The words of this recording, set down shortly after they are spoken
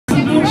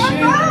big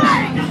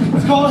shit.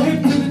 It's called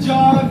Hip to the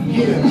Jive.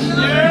 Yeah.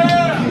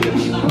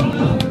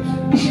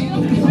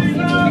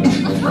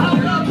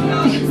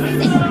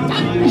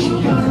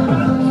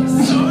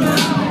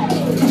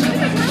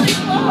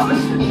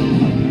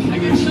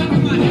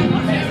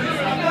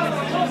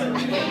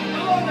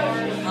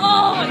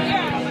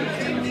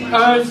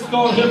 Alright, it's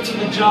called Hip to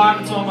the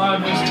Jive. It's on my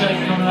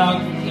mixtape coming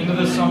out into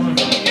this summer.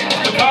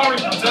 Bakari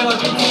and Dela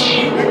Duze.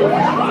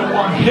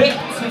 I'm hip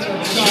to the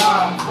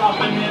jive.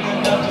 Dropping in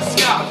the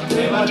sky.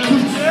 Dela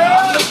Duze.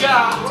 The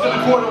guy it's gonna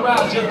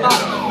quarterize your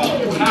life.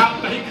 Half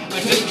baked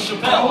like Dave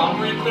Chappelle. I'm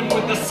reaping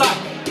with the sight.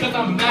 Cause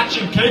I'm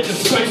matching cake and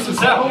spaces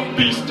out.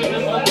 Beasting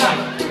in the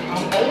night.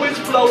 I'm always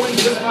flowing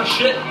just my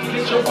shit. To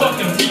get your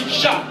fucking beat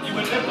shot.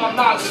 Even if I'm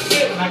not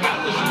spitting, I got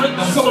this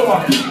rhythm, so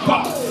I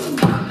beatbox.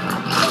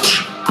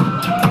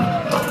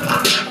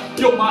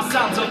 Yo, my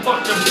sounds are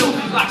fucking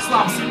filthy like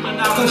slime seeping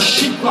out of the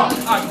sheetrock.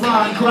 I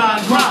grind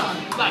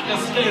like a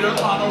skater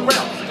on a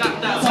rail. Got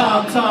that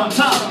time,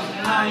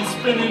 and I ain't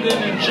spinning it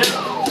in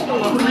jail.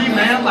 Still a free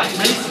man like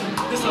Mason.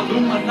 This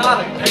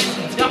Illuminati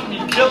patience got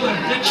me killing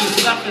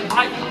bitches left and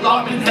right,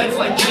 lobbing heads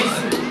like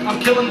Jason. I'm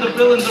killing the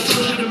villains, I'm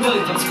pushing the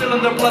millions. I'm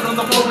spilling their blood on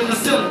the floor in the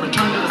ceiling.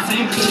 Return to the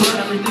scene, burn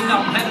everything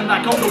out. I'm heading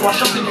back home to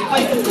wash up in the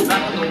clay. Go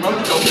back on the road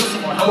to go kill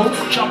some more hoes.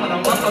 Chopping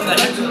them up on the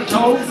heads and the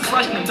toes.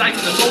 Slicing and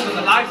dicing the souls and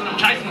the lives. And I'm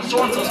chasing the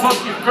storm so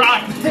smoke you cry.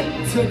 Hip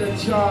to the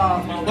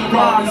job. The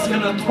rhyme is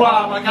gonna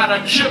thrive. I got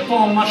a chip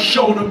on my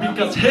shoulder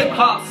because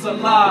hip-hop's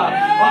alive.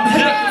 I'm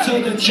hip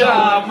to the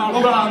job. My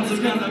rhymes is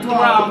gonna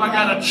thrive. I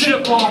got a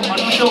chip on my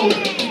shoulder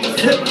because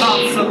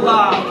hip-hop's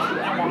alive.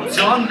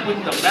 Done with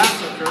the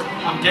massacre.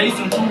 I'm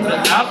gazing through the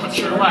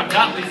aperture. I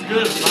got these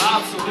good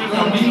vibes, so there's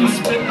no need to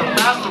spit the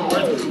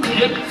afterwards.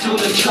 Hip to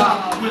the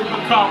chop with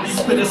Bakari,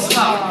 spit a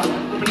slop.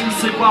 But you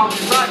say while we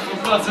rock,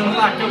 we're buzzing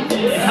like a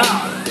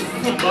beehive.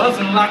 We're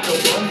buzzing like a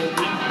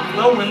bumblebee,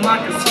 blowing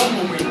like a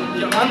tumbleweed.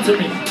 You're under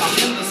me, I'm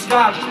in the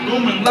sky, just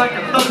booming like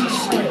a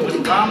thunderstorm.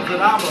 With rhymes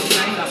that I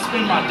obtain, I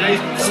spend my days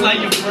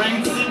slaying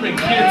brains, sleeping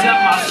kids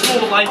at my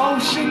school like,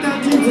 oh shit, that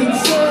dude's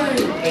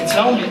insane. They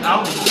tell me I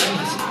was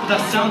famous. That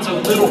sounds a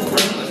little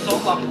brainless.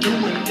 All I'm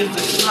doing is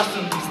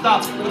expressing these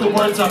thoughts with the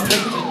words I'm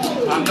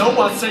painting. I know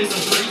I say some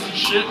crazy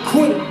shit.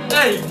 Quit.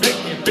 Hey, make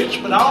me a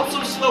bitch, but I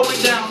also slow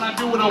it down. I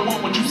do what I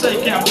want. What you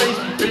say can't face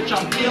me, bitch.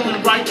 I'm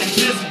feeling right and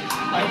dizzy.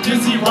 Like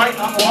dizzy right,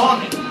 I'm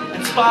on it.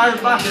 Inspired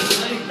by his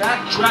laid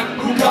back track.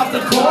 Who got the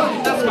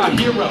coin? That's my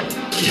hero.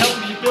 He helped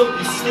me build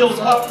these skills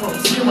up from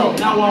zero.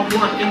 Now I'm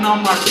working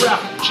on my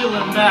craft,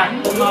 chilling back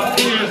with my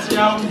peers,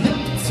 yo.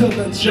 To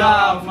the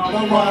job,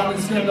 My rhyme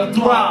is gonna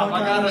thrive. I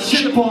got a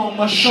chip on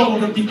my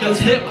shoulder because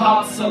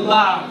hip-hop's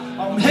alive.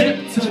 I'm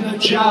hip to the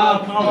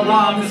job. My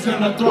rhyme is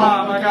gonna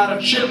thrive. I got a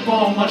chip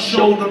on my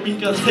shoulder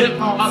because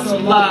hip-hop's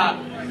alive.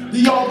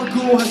 The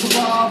oracle has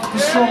arrived. The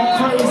strong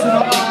praise in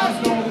our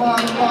eyes. No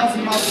line lies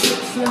in my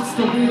sixth sense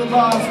to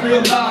realize.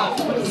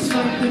 But the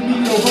strength in me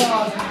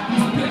arise.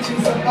 These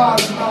bitches are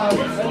eyes.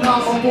 And now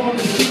I'm on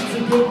the streets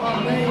and get my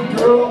name,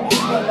 girl.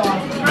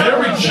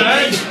 Mary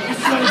Jane.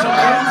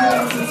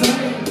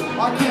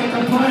 I can't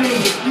complain.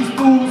 These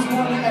fools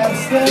wanna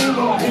abstain,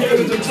 but I'm here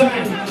to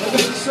detain. And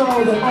make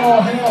sure that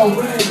all hell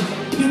rains.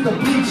 Get the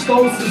bleach,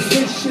 those is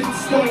this shit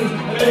stains.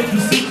 And make you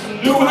see some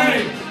new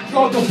hate.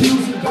 Drug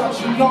abusing got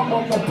you numb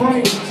on the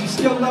brain. You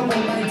still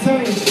level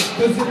maintain.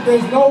 Cause if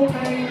there's no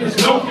pain, there's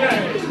no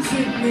gain.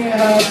 Sit there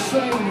half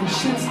sane and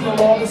shit's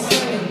still all the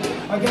same.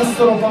 I guess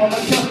so wrong, I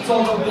kept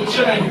all of the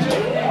change.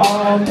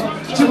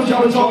 Jibber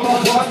jabber talk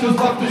about blocks, cause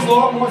left is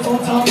law. More on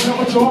time,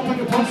 never draw, pick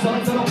a punch, and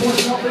I'm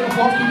pointing out, bring a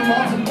boss, keep the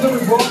minds and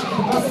living raw.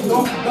 The best is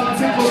off, now I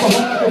take over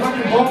home like a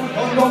wrecking ball.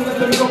 I'm gonna let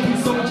them go,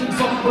 piece of the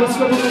jigsaw, but I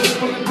scribble it,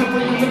 but it's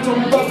different, you lift on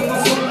me, but my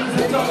soul is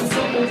hit up and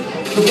simple.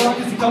 The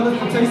rock is the color,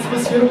 the taste of a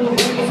skittle, the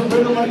rainbows are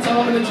riddle like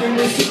time in the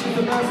chamber, the secret,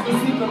 the mask, the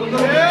sleep, and the little,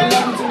 the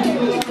light, the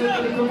people, the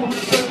cripple,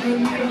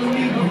 something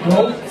need to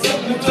go,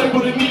 something to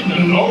table, they need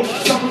to know,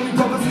 something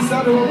covers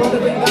inside of a brother,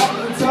 they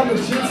loud.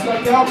 Intelligence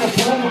like Al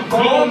Capone,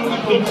 bone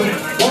with the wind.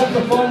 Hold the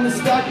bone and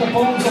stack the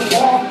bones of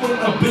off with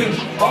a bitch.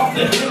 Off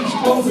the hinge,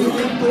 closing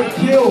in for the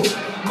kill.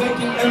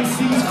 Making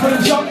MCs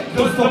cringe up,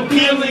 cause the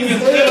feeling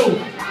is ill.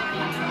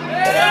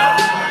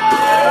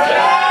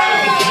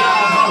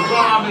 My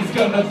rhyme is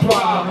gonna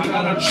thrive. I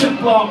got a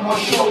chip on my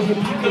shoulder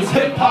because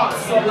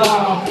hip-hop's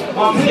alive.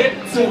 I'm hip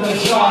to the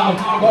job.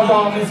 My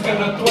rhyme is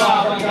gonna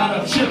thrive. I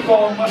got a chip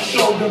on my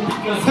shoulder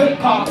because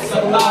hip-hop's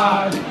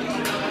alive.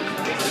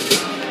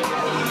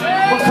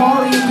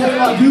 Bakari and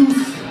Dela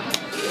Duze.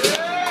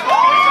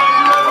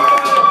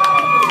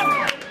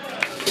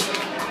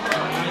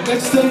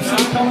 Next tape's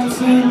coming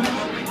soon.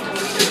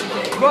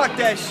 Fuck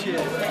that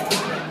shit.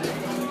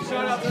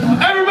 Shut up.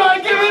 Everybody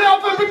give it up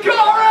for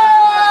Bakari!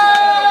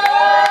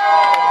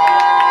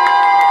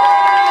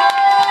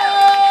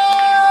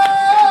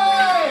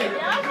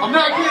 I'm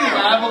not kidding, I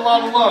have a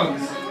lot of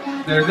lungs.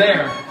 They're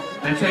there.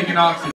 They're taking oxygen.